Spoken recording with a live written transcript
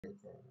It's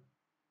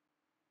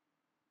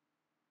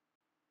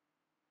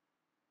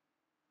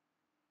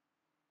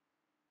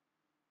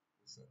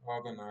an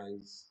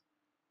organized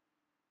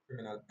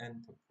criminal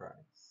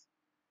enterprise.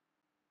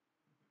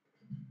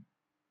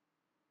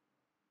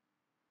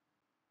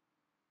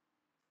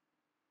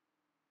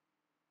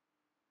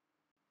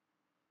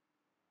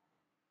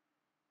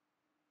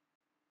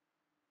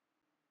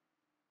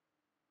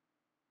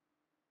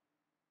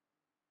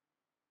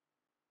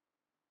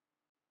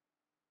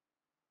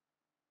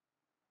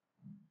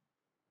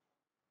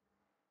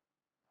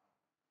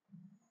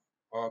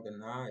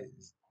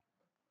 Organized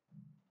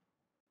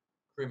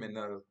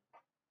criminal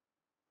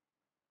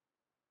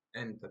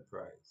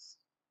enterprise.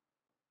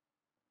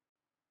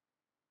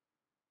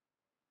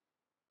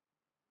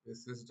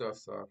 This is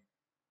just a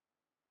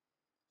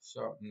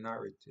short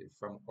narrative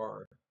from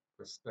our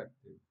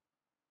perspective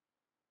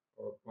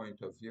or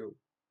point of view.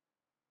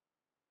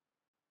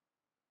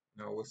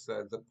 Now, we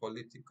said the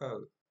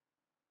political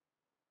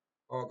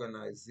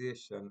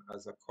organization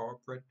as a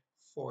corporate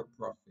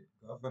for-profit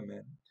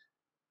government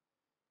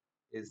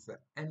is the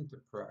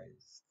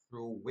enterprise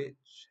through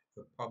which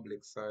the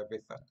Public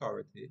Service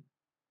Authority,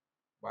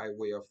 by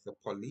way of the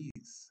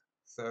Police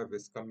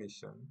Service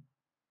Commission,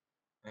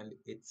 and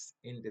its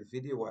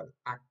individual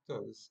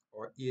actors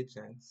or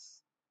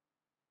agents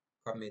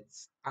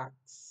commits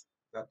acts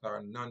that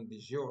are non de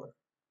jure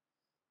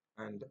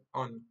and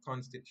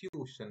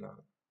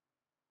unconstitutional,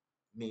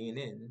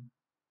 meaning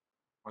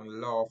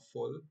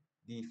unlawful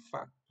de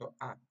facto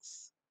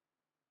acts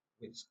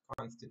which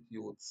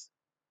constitutes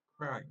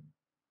crime.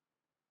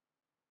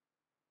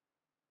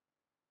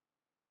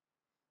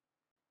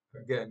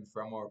 Again,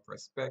 from our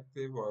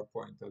perspective or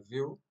point of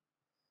view,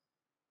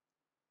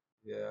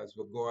 yeah, as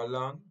we go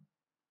along,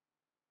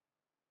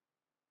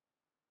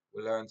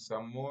 we learn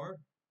some more,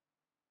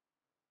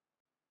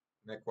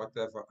 make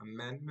whatever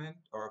amendment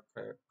or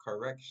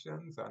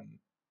corrections, and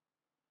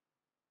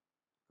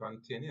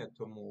continue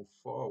to move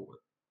forward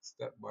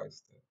step by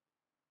step.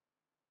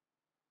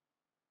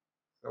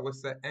 So we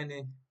say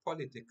any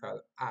political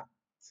act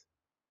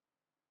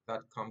that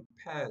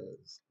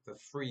compels the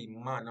free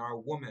man or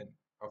woman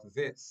of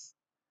this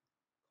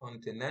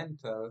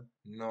continental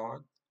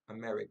North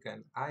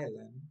American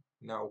island,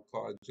 now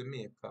called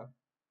Jamaica,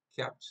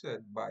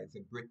 captured by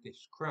the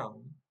British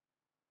Crown,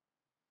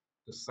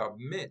 to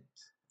submit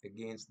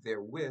against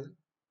their will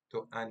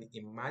to an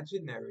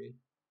imaginary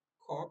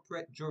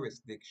corporate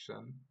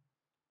jurisdiction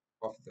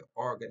of the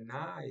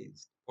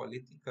organized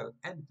political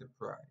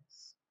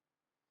enterprise,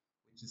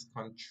 which is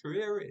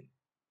contrary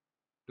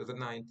to the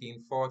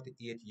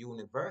 1948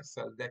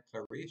 Universal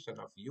Declaration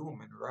of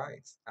Human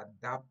Rights,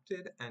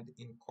 adopted and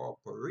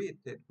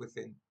incorporated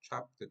within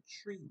Chapter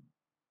 3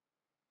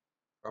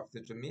 of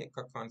the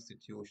Jamaica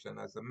Constitution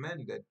as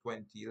amended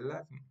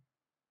 2011,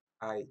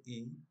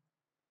 i.e.,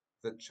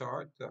 the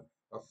Charter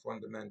of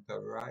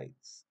Fundamental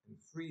Rights and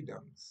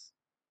Freedoms,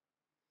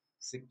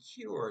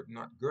 secured,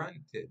 not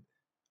granted,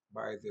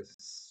 by the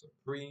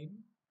Supreme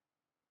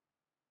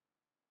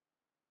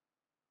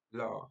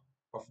Law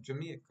of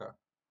Jamaica,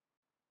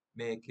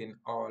 making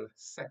all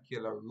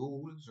secular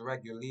rules,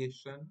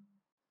 regulation,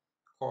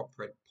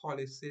 corporate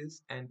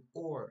policies, and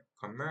or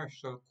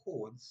commercial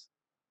codes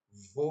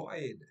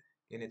void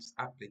in its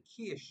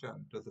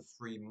application to the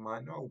free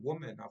man or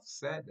woman of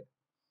said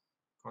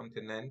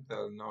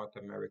continental North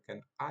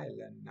American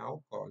island,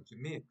 now called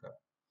Jamaica,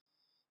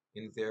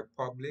 in their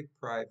public,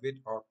 private,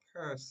 or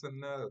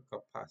personal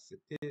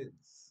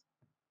capacities.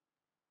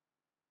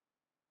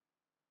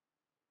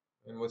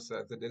 And was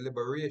the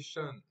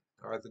deliberation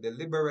or the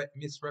deliberate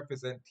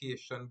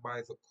misrepresentation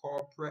by the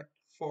corporate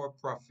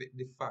for-profit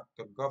de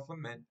facto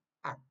government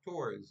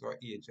actors or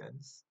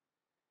agents,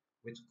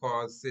 which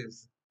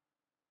causes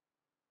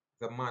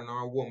the man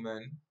or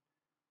woman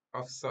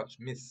of such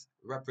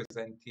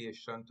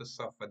misrepresentation to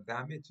suffer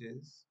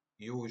damages,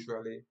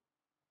 usually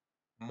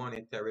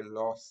monetary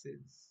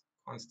losses,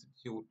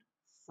 constitute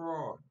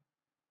fraud.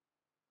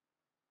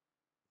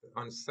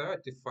 The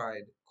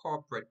uncertified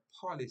corporate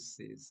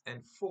policies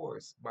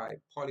enforced by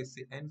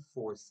policy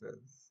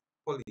enforcers,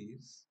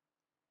 police,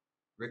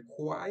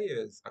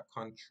 requires a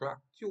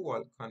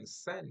contractual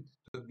consent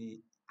to be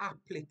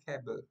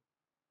applicable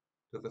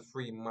to the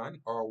free man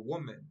or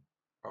woman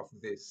of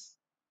this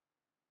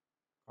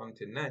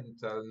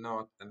continental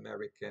North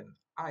American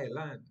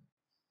island.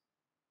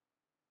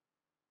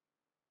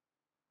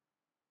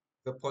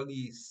 The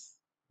police,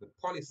 the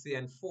policy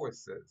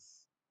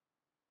enforcers,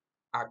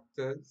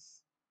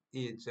 actors,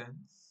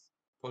 agents,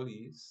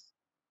 police,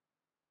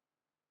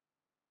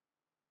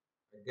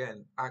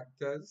 again,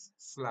 actors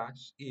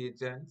slash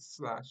agents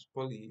slash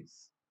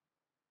police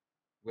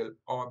will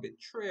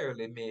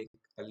arbitrarily make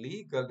a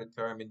legal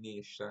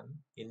determination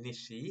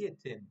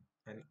initiating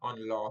an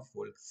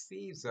unlawful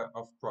seizure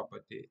of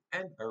property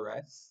and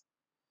arrest,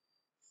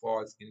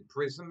 false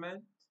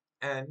imprisonment,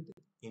 and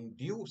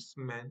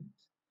inducement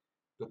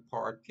to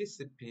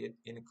participate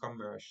in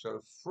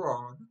commercial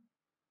fraud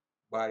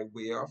by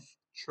way of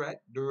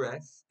threat,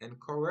 duress, and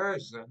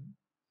coercion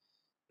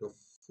to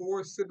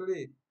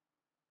forcibly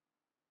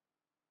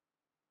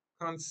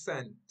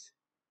consent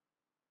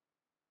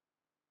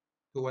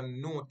to a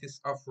notice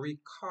of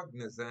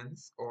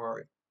recognizance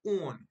or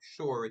own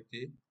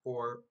surety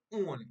or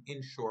own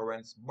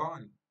insurance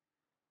bond,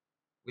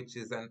 which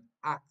is an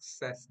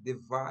access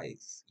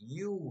device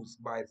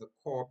used by the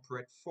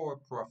corporate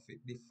for-profit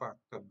de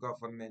facto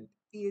government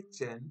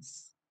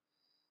agents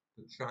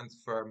to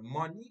transfer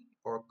money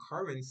or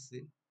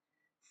currency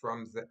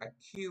from the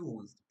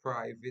accused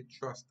private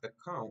trust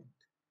account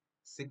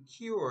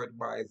secured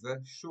by the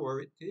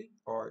surety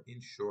or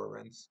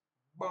insurance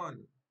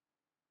bond.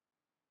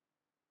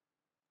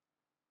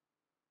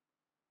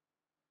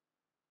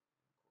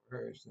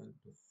 Coercion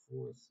to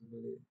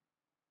forcibly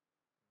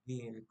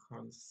gain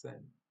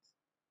consent.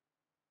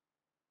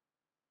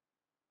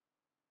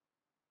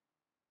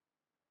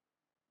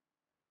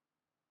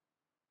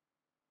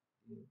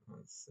 Gain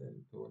consent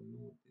to a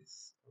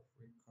notice of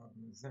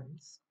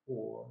recognizance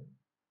or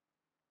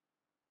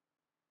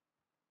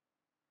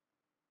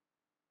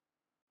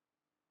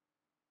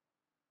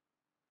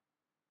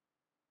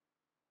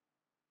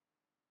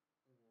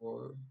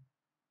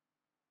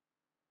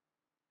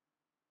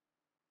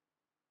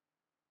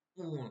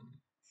own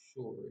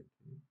surety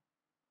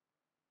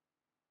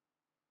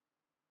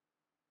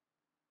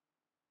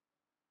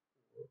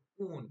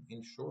or own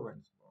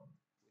insurance bond,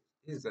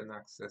 which is an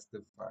access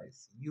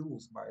device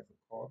used by the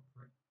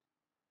corporate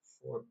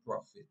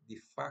for-profit de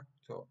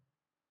facto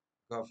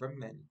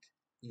government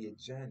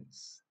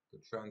agents to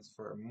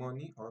transfer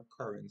money or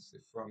currency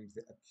from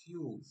the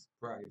accused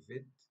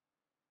private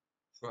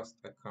trust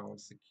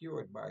account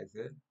secured by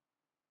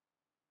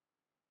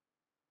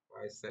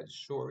said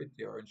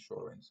surety or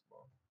insurance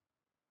bond.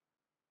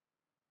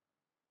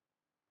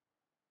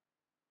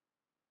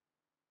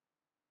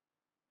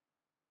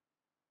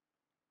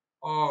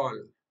 All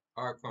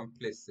are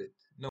complicit,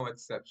 no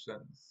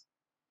exceptions.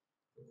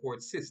 The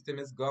court system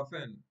is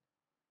governed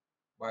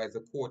by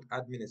the Court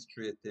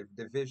Administrative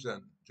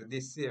Division,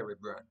 Judiciary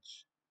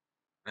Branch,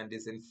 and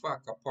is in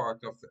fact a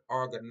part of the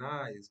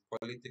organized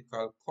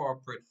political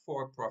corporate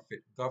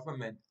for-profit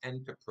government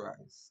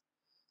enterprise,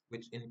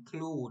 which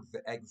includes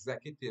the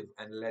executive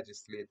and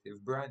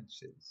legislative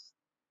branches.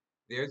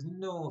 There is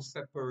no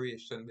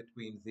separation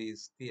between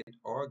these state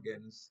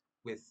organs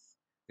with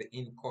the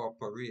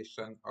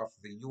incorporation of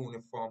the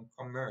Uniform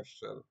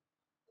Commercial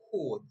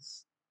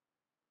Codes,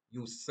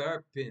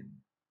 usurping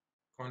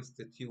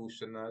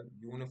constitutional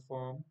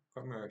uniform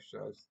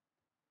commercial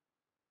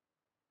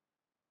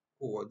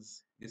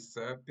codes,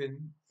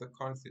 usurping the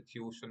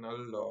constitutional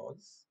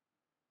laws,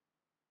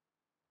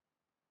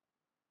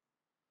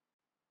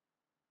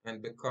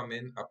 and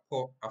becoming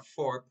a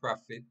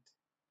for-profit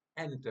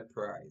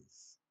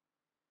enterprise.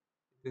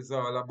 It is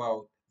all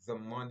about the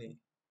money,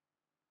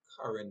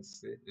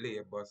 currency,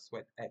 labor,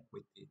 sweat,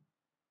 equity,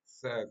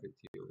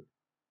 servitude.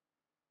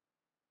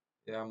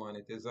 Yeah, man,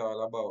 it is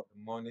all about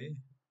money.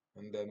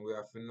 And then we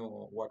have to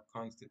know what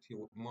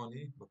constitutes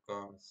money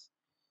because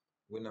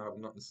we don't have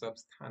nothing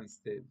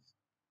substantive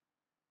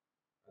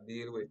to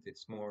deal with.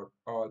 It's more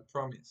all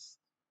promise.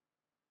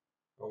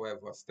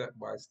 However, step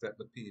by step,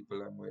 the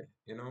people and we,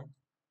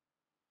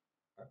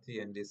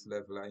 attain this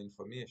level of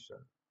information.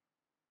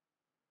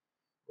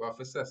 We have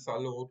to say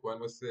salute when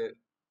we say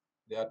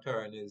the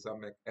attorneys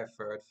and make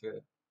effort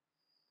to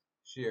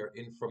share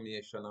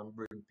information and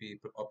bring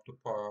people up to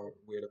par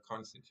where the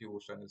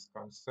Constitution is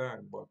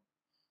concerned. But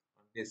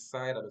on this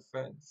side of the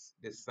fence,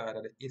 this side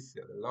of the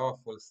issue, the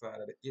lawful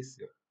side of the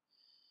issue,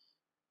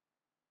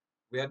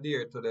 we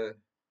adhere to the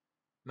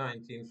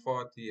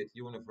 1948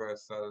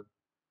 Universal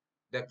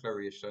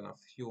Declaration of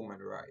Human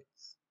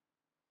Rights,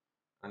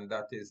 and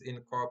that is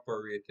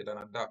incorporated and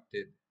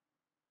adopted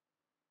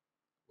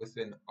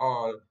within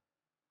all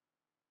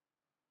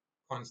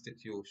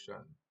constitution,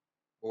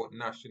 both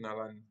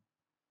national and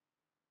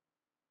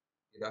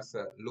that's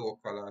a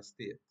local or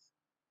state.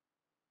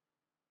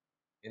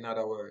 In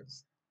other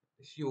words,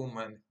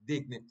 human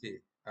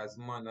dignity as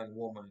man and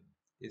woman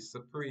is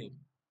supreme.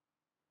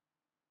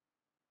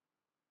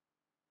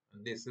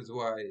 And this is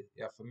why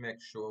you have to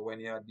make sure when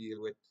you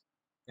deal with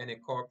any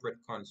corporate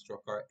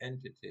construct or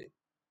entity,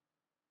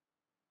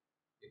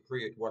 you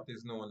create what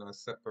is known as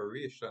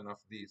separation of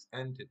these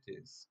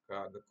entities.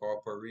 Because the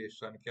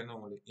corporation can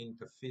only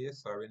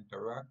interface or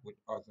interact with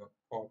other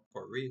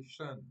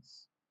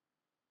corporations,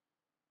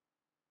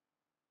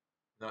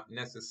 not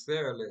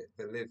necessarily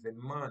the living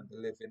man. The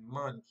living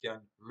man can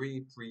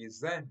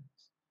represent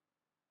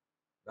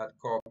that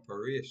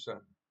corporation.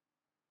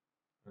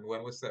 And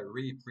when we say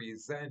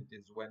represent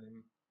is when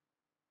him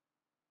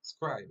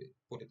scribe it,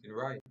 put it in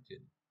writing.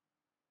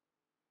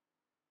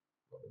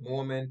 But the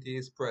moment he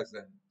is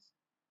present,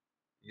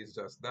 he is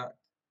just that,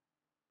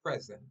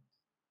 present.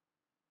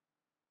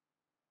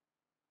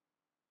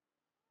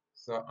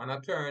 So an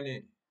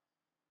attorney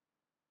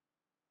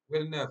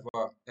will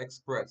never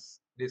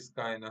express this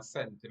kind of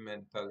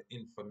sentimental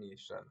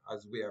information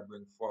as we are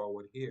bring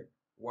forward here.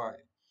 Why?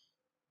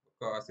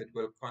 Because it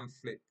will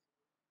conflict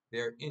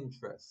their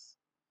interests.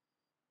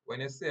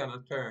 When you say an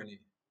attorney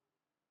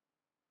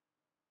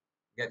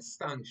gets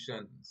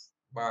sanctions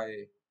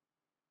by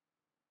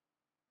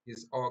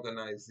his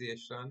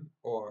organization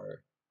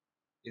or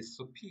his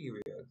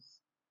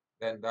superiors,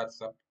 then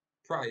that's a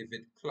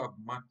private club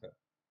matter.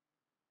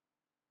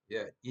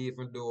 Yeah,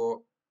 even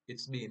though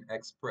it's being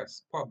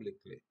expressed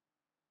publicly.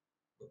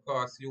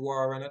 Because you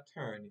are an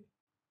attorney,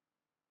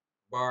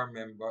 bar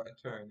member,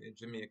 attorney,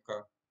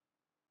 Jamaica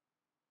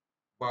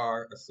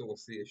Bar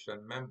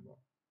Association member,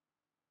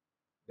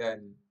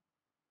 then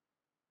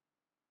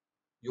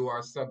you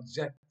are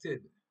subjected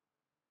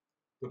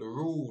to the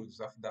rules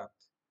of that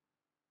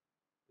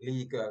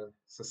legal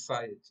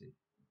society.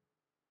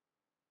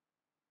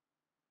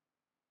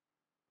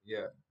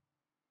 Yeah.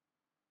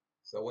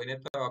 So when you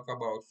talk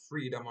about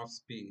freedom of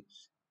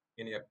speech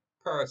in your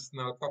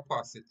personal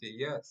capacity,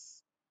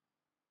 yes,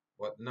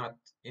 but not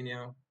in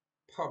your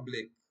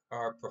public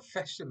or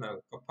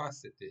professional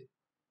capacity.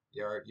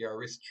 You're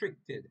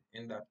restricted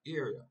in that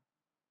area.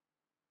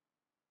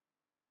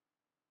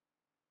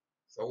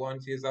 So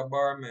once you're a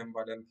bar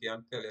member, them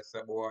can tell you, say,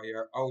 boy,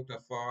 you're out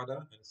of order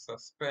and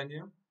suspend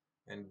you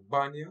and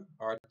ban you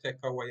or take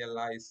away your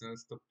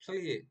license to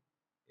play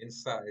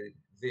inside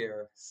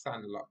their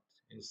sandlot,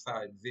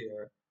 inside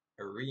their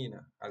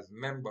arena as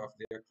member of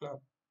their club.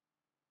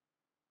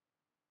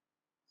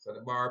 So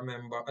the bar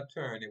member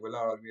attorney will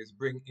always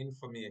bring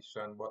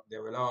information, but they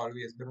will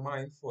always be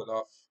mindful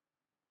of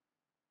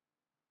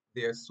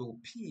their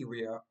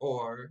superior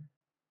or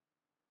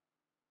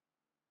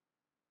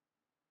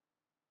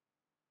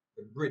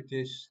the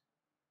British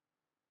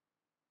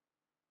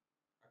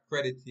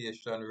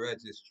accreditation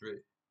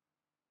registry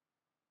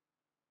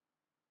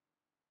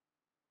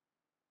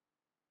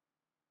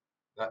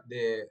that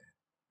they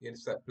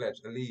instead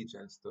pledge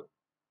allegiance to.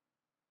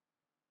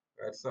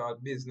 Right, so our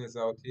business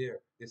out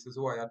here. This is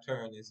why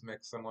attorneys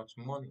make so much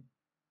money.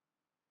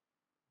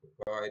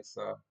 Because it's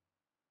a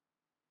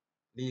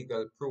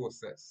legal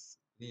process,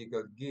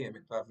 legal game.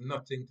 It have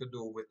nothing to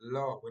do with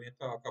law. When you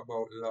talk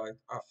about law, it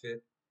have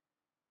to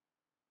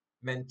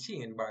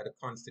maintained by the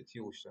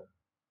Constitution.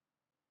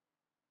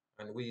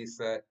 And we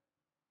said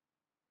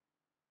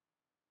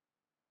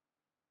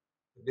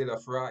the Bill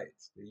of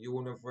Rights, the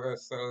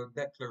Universal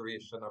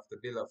Declaration of the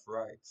Bill of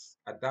Rights,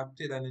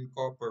 adopted and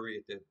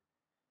incorporated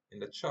in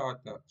the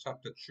Charter,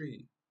 Chapter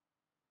 3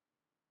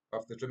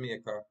 of the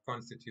Jamaica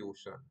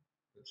Constitution,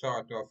 the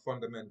Charter of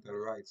Fundamental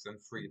Rights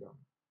and Freedom,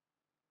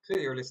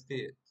 clearly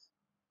states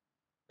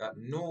that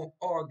no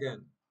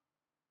organ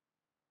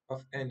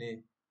of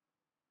any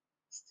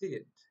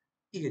state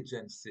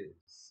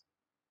agencies,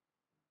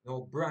 no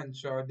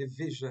branch or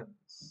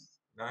divisions,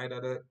 neither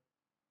the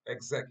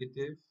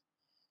executive,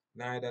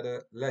 neither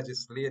the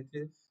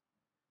legislative,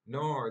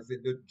 nor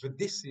the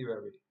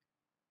judiciary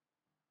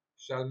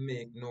shall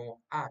make no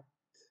act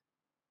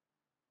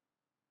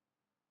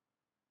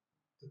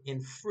to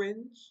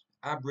infringe,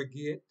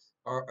 abrogate,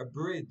 or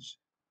abridge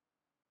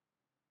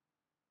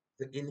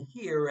the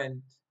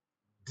inherent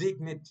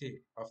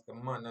dignity of the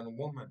man and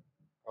woman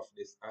of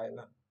this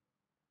island.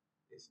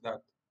 It's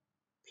that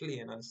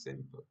plain and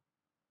simple.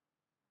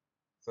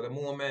 So the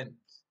moment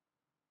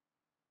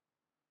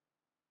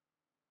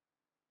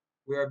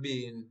we are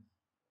being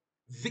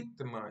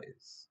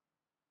victimized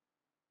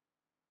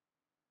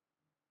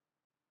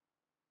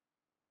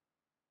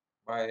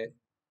by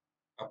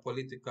a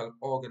political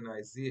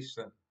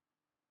organization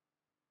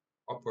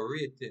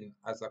operating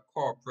as a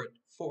corporate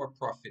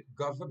for-profit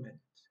government,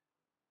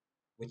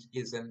 which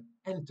is an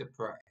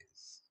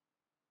enterprise,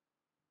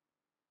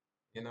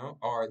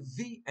 or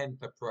the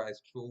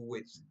enterprise through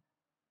which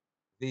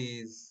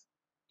these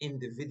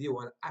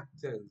individual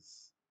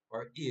actors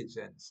or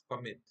agents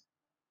commit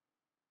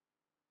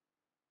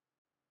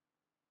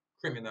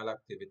criminal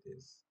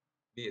activities,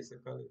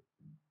 basically.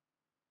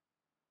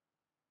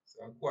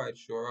 So I'm quite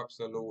sure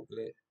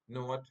absolutely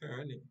no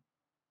attorney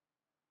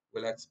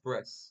will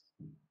express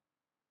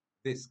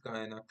this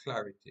kind of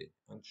clarity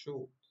and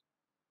truth.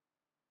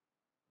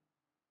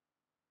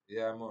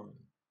 Yeah, man.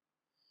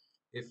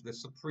 If the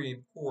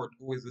Supreme Court,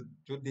 who is the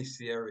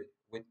judiciary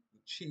with the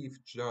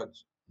chief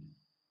judge,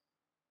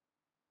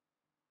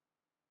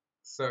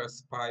 Sir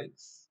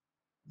Spikes,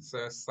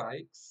 Sir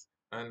Sykes,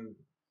 and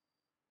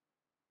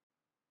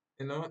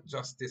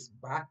Justice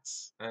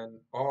Batts and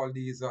all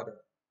these other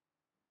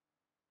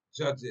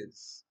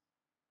judges,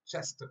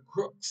 Chester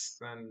Crooks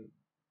and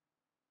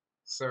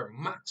Sir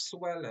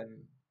Maxwell,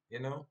 and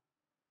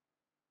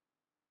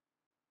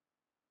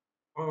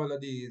all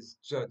of these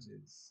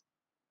judges,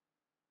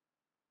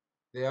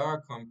 they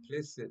are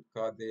complicit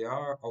because they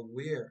are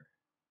aware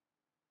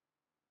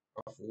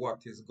of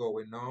what is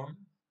going on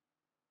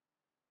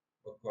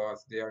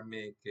because they are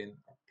making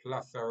a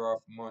plethora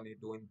of money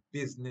doing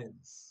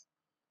business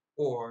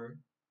or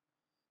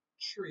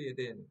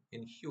trading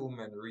in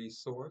human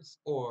resource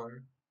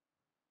or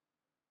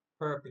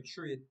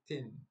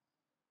perpetrating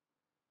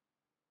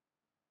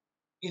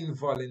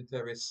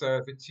involuntary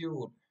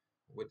servitude,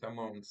 which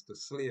amounts to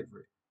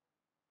slavery.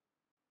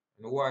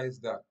 And why is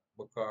that?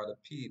 Because the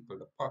people,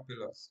 the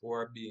populace who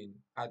are being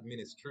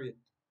administrated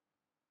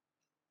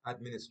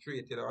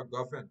or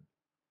governed,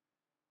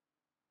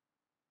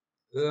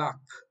 lack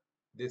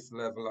this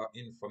level of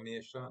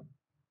information.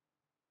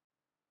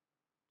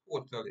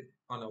 totally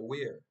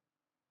unaware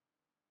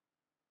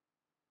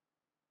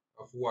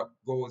of what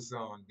goes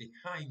on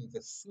behind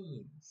the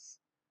scenes.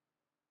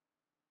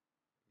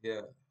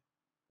 Yeah,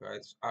 right.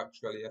 It's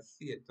actually a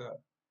theater.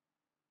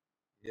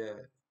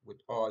 Yeah,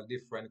 with all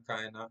different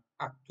kind of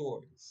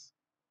actors.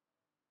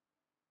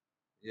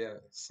 Yeah,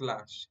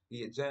 slash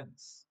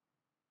agents.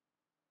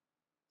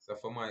 So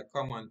for my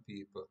common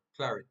people,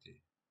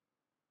 clarity.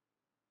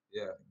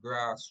 Yeah,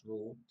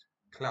 grassroots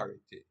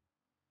clarity.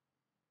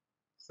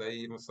 So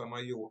even some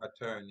of you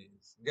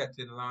attorneys, get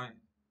in line.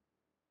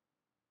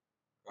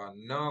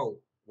 And now,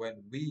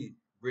 when we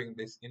bring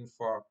this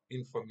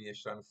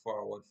information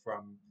forward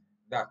from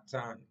that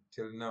time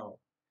till now,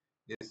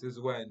 this is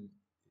when,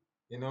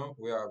 we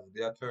have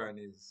the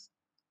attorneys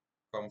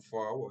come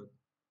forward,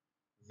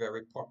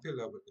 very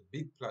popular with the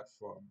big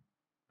platform,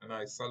 and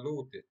I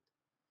salute it.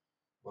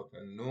 But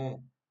I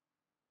know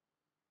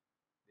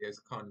there's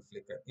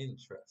conflict of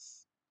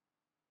interest.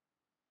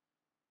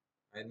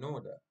 I know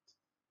that.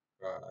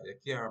 You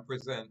can't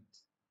present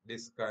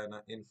this kind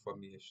of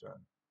information.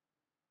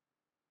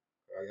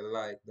 You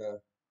like the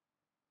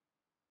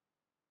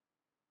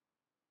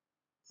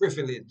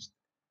privileged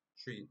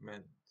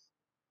treatment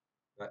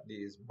that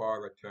these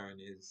bar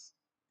attorneys,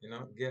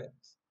 get.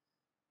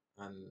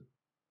 And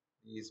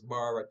these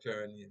bar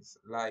attorneys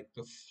like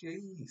to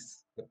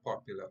fleece the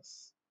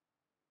populace.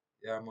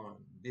 Yeah, man.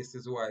 This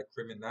is why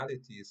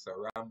criminality is so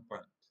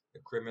rampant. The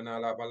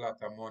criminal have a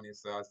lot of money,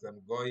 so as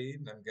them go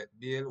in, them get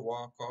bail,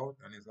 walk out,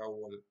 and it's a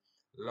whole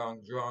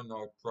long drawn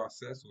out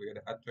process where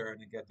the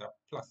attorney get a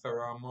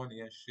plethora of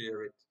money and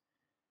share it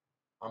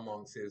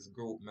amongst his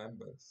group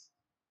members.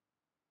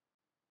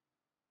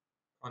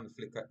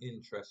 Conflict of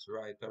interest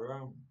right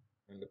around.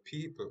 And the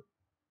people,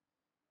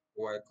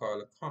 who I call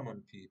the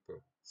common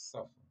people,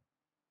 suffer.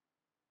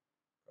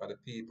 Or the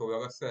people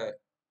who say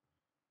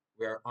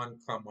we are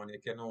uncommon. You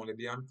can only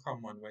be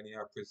uncommon when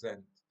you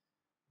present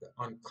the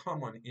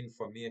uncommon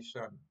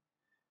information,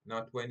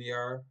 not when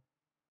you're,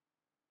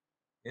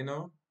 you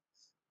know,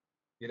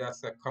 either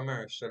say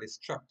commercially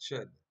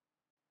structured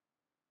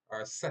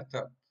or set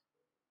up,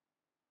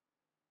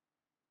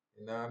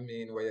 what I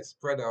mean, where you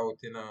spread out,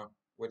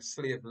 with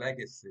slave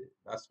legacy.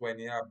 That's when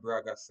you have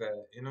bragger say,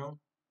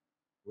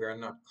 we are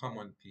not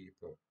common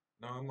people.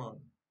 No,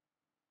 man.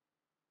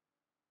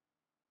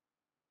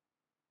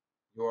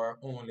 You are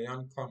only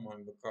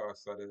uncommon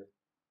because of the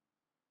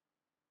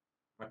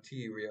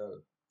material,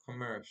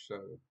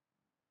 commercial,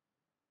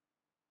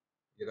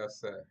 you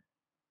just say,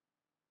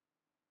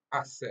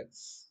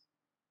 assets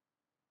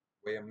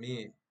where you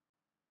may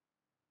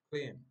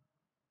claim,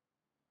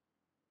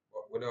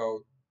 but without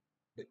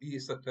the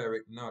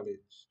esoteric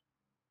knowledge,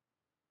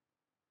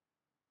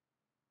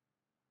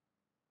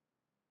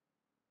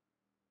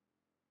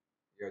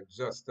 you're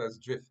just as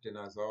drifting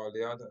as all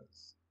the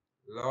others,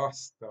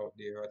 lost out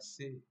there at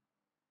sea,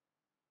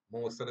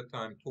 most of the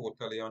time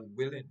totally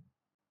unwilling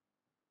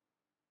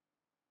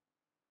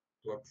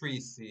to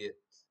appreciate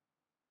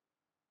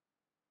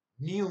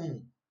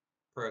new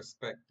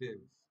perspective.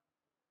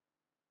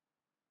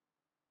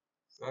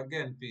 So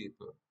again,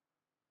 people,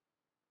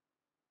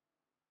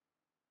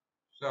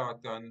 short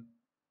and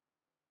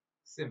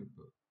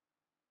simple.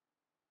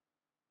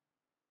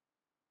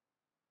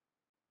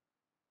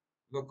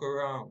 Look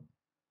around,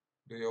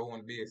 do your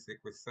own basic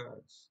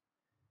research.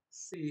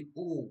 See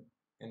who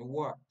and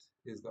what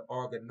is the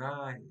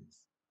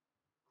organized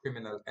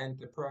criminal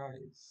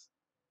enterprise,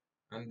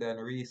 and then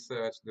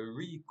research the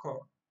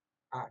RICO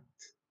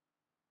Act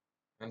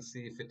and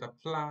see if it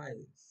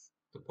applies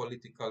to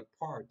political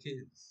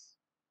parties.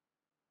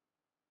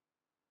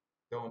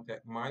 Don't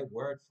take my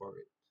word for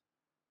it.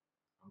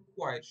 I'm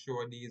quite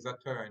sure these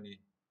attorneys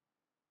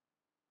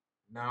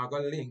now go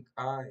link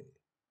eye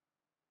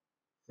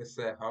to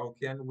say how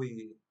can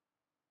we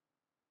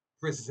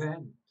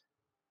present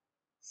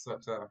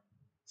such a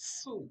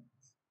suit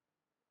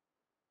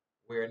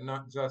where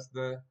not just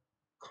the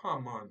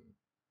common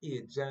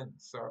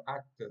agents or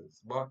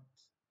actors, but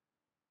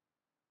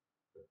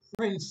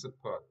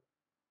principal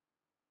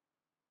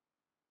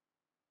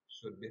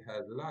should be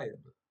held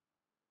liable.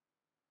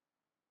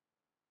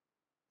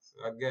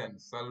 So again,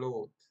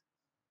 salute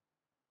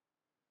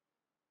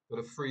to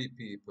the free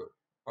people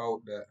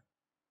out there,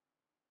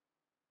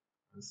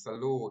 and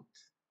salute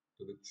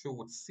to the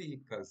truth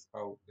seekers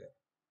out there,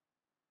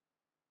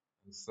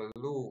 and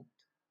salute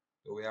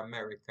to the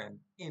American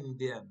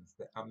Indians,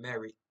 the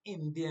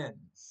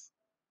Ameri-Indians,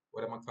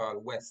 what am I call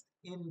West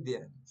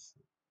Indians.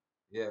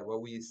 Yeah, where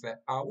we say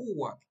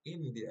Ahuak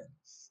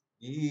Indians,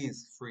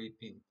 these free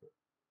people.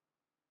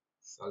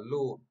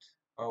 Salute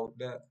out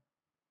there.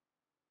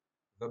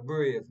 The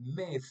brave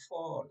may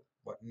fall,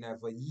 but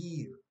never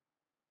yield.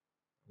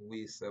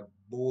 We say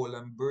bold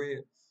and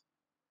brave,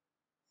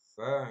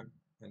 firm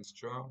and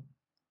strong.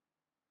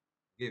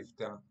 Give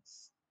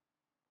thanks.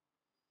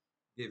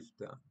 Give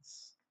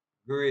thanks.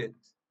 Great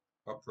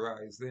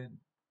uprising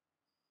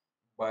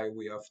by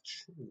way of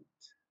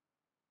truth.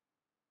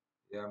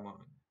 Yeah, man.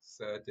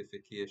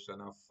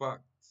 Certification of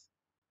facts.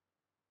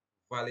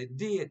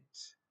 Validate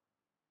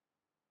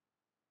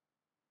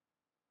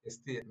a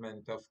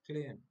statement of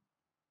claim.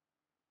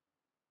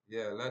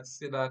 Yeah, let's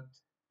see that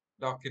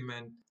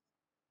document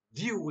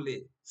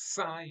duly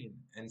signed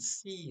and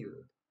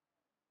sealed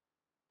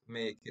to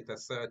make it a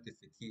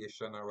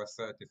certification or a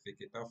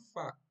certificate of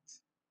fact.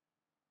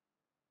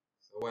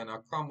 So when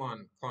a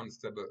common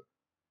constable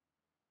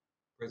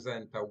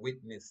present a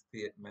witness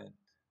statement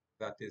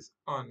that is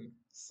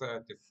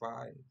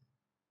uncertified,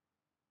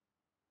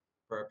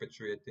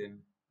 perpetrating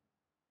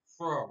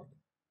fraud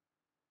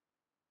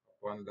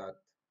upon that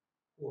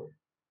court.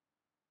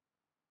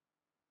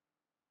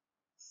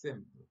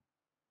 Simple.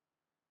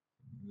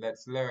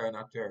 Let's learn,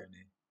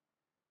 attorney.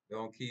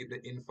 Don't keep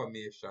the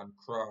information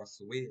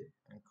cross-way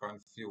and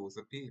confuse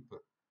the people.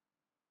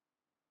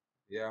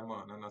 Yeah,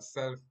 man, and a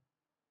self,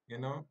 you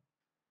know,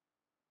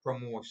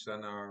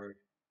 promotion or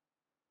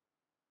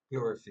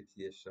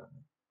glorification.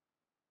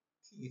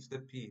 Teach the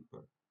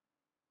people.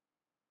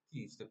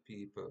 Teach the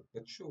people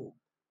the truth.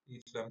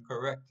 Teach them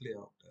correctly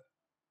out there.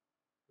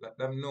 Let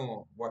them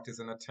know what is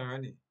an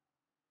attorney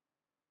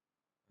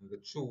and the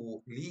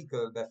true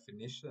legal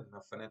definition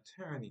of an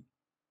attorney.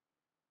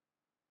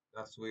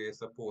 That's where you're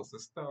supposed to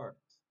start.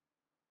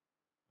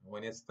 And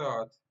when you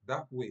start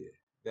that way,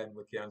 then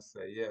we can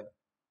say, yeah,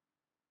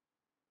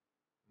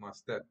 must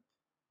step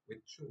with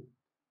truth.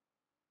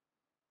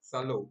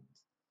 Salute.